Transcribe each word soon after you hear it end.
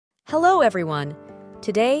Hello everyone!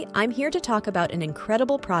 Today, I'm here to talk about an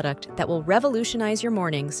incredible product that will revolutionize your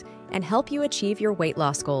mornings and help you achieve your weight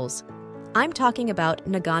loss goals. I'm talking about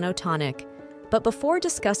Nagano Tonic. But before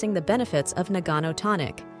discussing the benefits of Nagano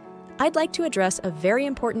Tonic, I'd like to address a very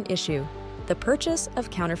important issue: the purchase of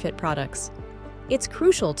counterfeit products. It's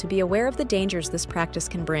crucial to be aware of the dangers this practice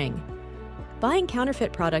can bring. Buying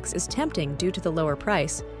counterfeit products is tempting due to the lower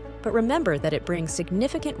price, but remember that it brings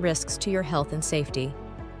significant risks to your health and safety.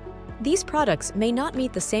 These products may not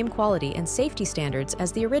meet the same quality and safety standards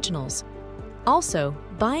as the originals. Also,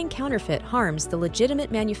 buying counterfeit harms the legitimate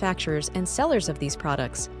manufacturers and sellers of these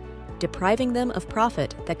products, depriving them of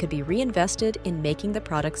profit that could be reinvested in making the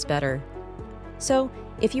products better. So,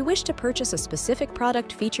 if you wish to purchase a specific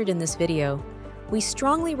product featured in this video, we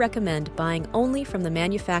strongly recommend buying only from the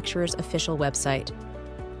manufacturer's official website.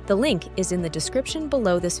 The link is in the description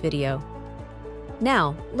below this video.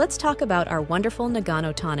 Now, let's talk about our wonderful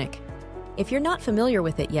Nagano Tonic. If you're not familiar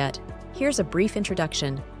with it yet, here's a brief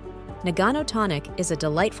introduction. Nagano Tonic is a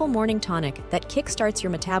delightful morning tonic that kickstarts your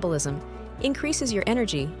metabolism, increases your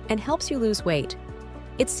energy, and helps you lose weight.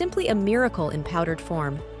 It's simply a miracle in powdered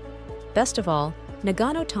form. Best of all,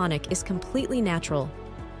 Nagano Tonic is completely natural.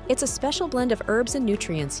 It's a special blend of herbs and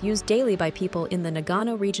nutrients used daily by people in the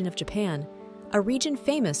Nagano region of Japan, a region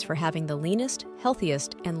famous for having the leanest,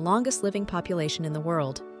 healthiest, and longest living population in the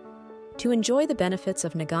world. To enjoy the benefits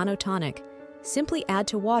of Nagano Tonic, simply add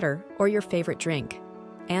to water or your favorite drink.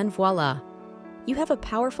 And voila! You have a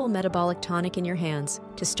powerful metabolic tonic in your hands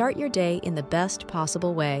to start your day in the best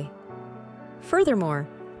possible way. Furthermore,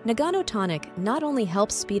 Nagano Tonic not only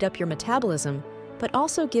helps speed up your metabolism, but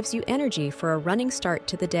also gives you energy for a running start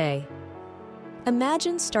to the day.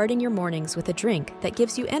 Imagine starting your mornings with a drink that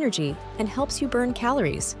gives you energy and helps you burn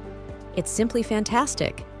calories. It's simply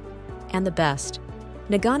fantastic. And the best,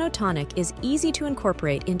 Nagano Tonic is easy to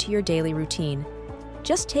incorporate into your daily routine.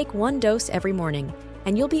 Just take one dose every morning,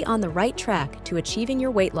 and you'll be on the right track to achieving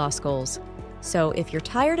your weight loss goals. So if you're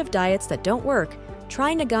tired of diets that don't work,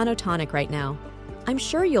 try Nagano Tonic right now. I'm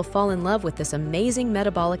sure you'll fall in love with this amazing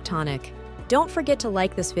metabolic tonic. Don't forget to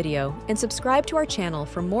like this video and subscribe to our channel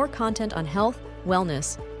for more content on health,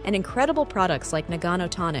 wellness, and incredible products like Nagano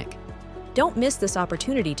Tonic. Don't miss this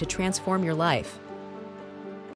opportunity to transform your life.